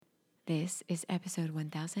This is episode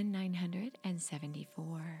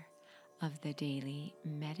 1974 of the Daily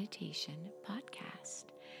Meditation Podcast.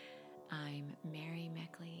 I'm Mary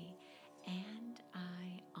Meckley, and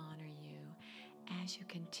I honor you as you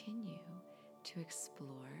continue to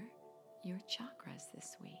explore your chakras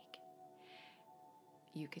this week.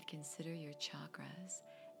 You could consider your chakras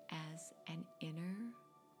as an inner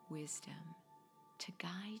wisdom to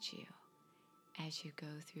guide you as you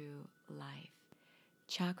go through life.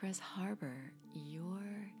 Chakras harbor your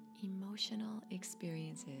emotional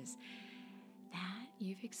experiences that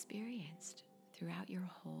you've experienced throughout your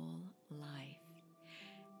whole life.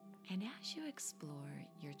 And as you explore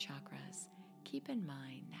your chakras, keep in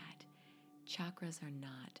mind that chakras are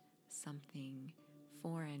not something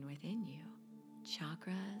foreign within you.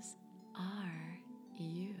 Chakras are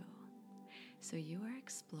you. So you are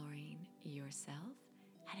exploring yourself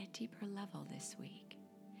at a deeper level this week.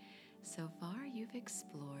 So far, you've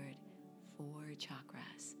explored 4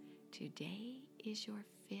 chakras. Today is your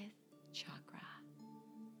 5th chakra.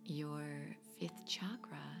 Your 5th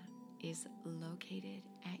chakra is located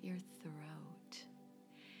at your throat.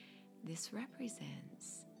 This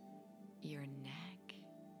represents your neck,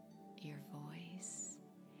 your voice,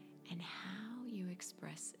 and how you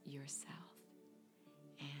express yourself,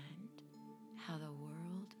 and how the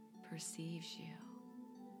world perceives you.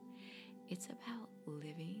 It's about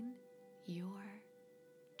living your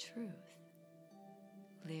truth,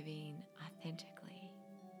 living authentically,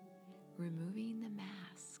 removing the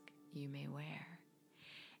mask you may wear,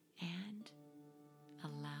 and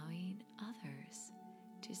allowing others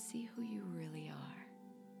to see who you really are.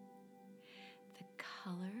 The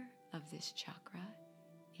color of this chakra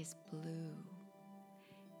is blue.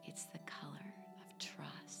 It's the color of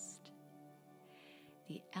trust.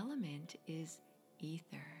 The element is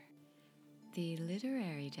ether. The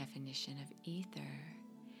literary definition of ether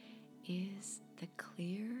is the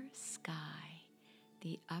clear sky,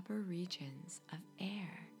 the upper regions of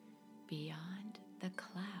air beyond the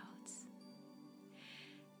clouds.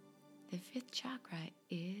 The 5th chakra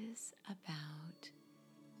is about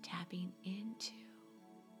tapping into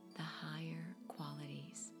the higher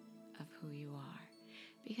qualities of who you are,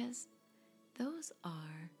 because those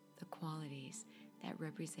are the qualities that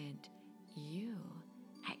represent you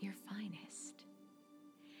at your finest.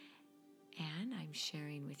 And I'm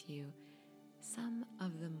sharing with you some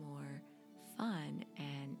of the more fun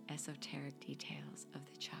and esoteric details of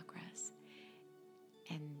the chakras.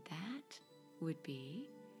 And that would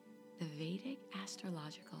be the Vedic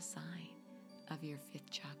astrological sign of your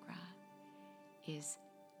 5th chakra is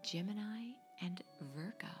Gemini and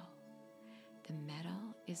Virgo. The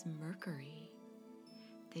metal is mercury.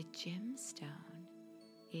 The gemstone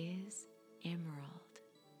is emerald.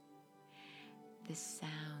 The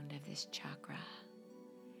sound of this chakra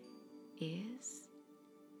is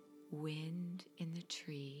wind in the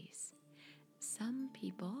trees. Some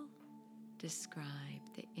people describe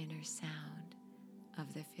the inner sound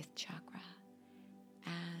of the 5th chakra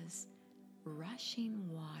as rushing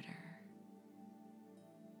water.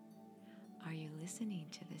 Are you listening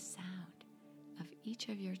to the sound of each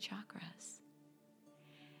of your chakras?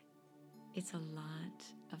 It's a lot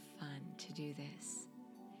of fun to do this,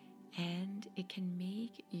 and it can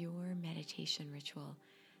make your meditation ritual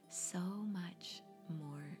so much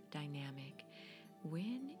more dynamic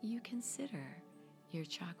when you consider your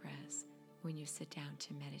chakras when you sit down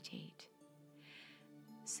to meditate.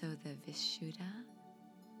 So the Vishuddha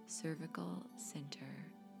cervical center,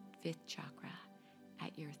 5th chakra,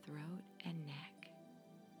 at your throat and neck.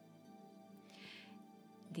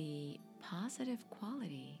 The positive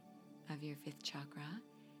quality of your 5th chakra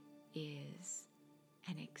is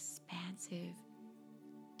an expansive,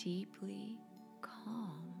 deeply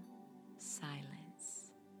calm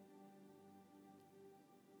silence.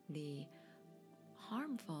 The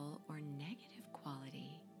harmful or negative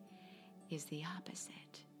quality is the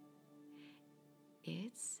opposite.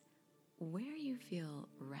 It's where you feel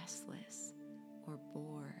restless or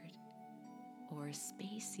bored or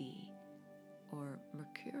spacey or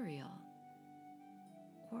mercurial,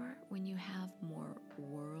 or when you have more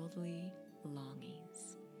worldly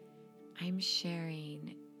longings. I'm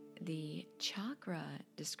sharing the chakra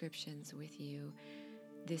descriptions with you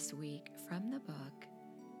this week from the book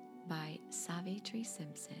by Savitri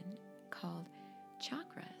Simpson called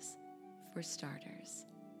Chakras for Starters.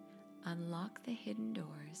 Unlock the hidden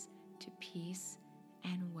doors to peace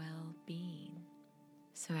and well-being.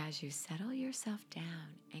 So as you settle yourself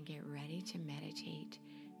down and get ready to meditate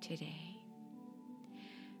today,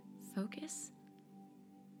 focus,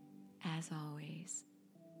 as always,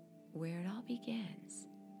 where it all begins,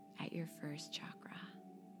 at your 1st chakra.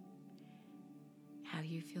 how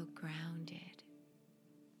you feel grounded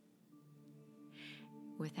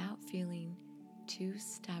without feeling too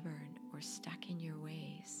stubborn or stuck in your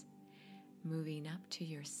ways. Moving up to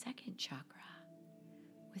your second chakra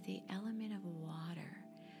with the element of water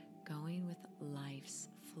going with life's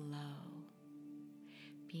flow,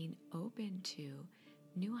 being open to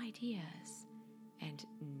new ideas and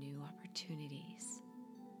new opportunities,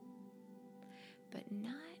 but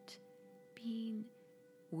not being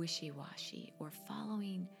wishy-washy or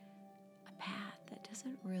following a path that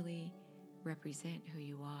doesn't really represent who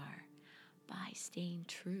you are, by staying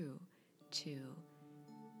true to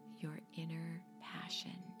your inner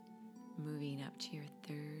passion, moving up to your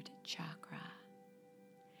third chakra.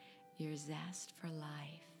 Your zest for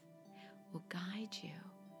life will guide you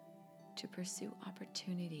to pursue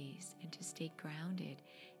opportunities and to stay grounded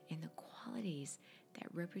in the qualities that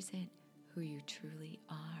represent who you truly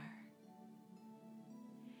are.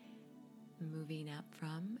 Moving up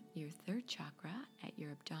from your third chakra at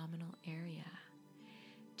your abdominal area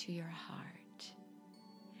to your heart.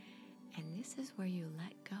 And this is where you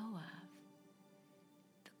let go of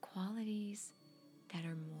the qualities that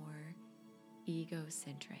are more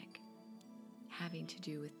egocentric, having to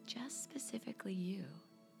do with just specifically you.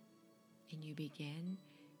 And you begin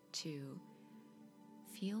to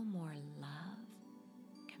feel more love,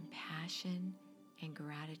 compassion, and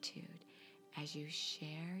gratitude as you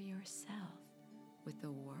share yourself with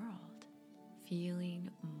the world, feeling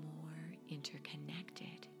more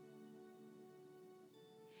interconnected.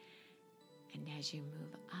 And as you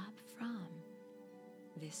move up from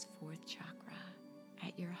this fourth chakra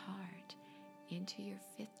at your heart into your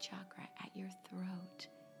fifth chakra at your throat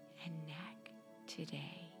and neck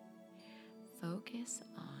today, focus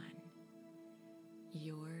on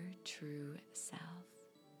your true self,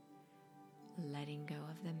 letting go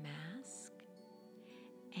of the mask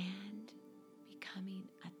and becoming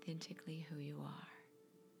authentically who you are.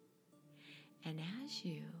 And as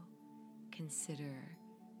you consider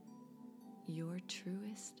your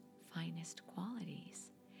truest, finest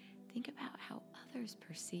qualities, think about how others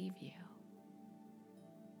perceive you.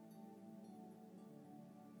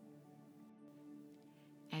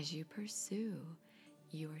 As you pursue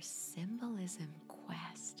your symbolism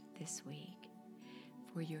quest this week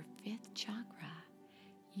for your fifth chakra,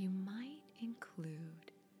 you might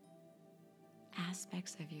include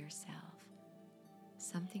aspects of yourself,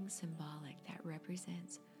 something symbolic that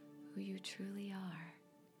represents who you truly are.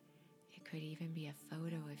 It could even be a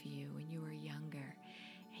photo of you when you were younger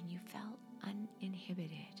and you felt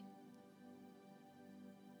uninhibited.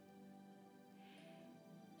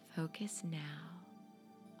 Focus now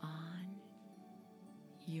on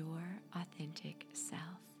your authentic self.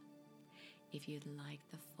 If you'd like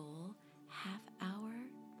the full half-hour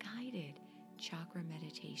guided chakra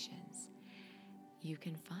meditations, you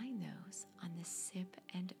can find those on the Sip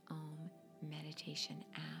and Om meditation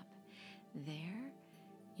app. There,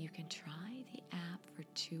 you can try the app for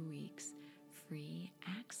 2 weeks, free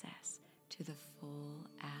access to the full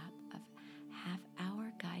app of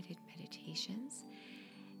half-hour guided meditations,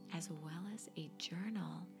 as well as a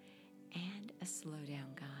journal and a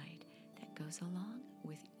slowdown guide that goes along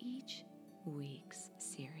with each week's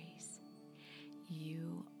series.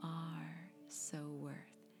 You are so worthy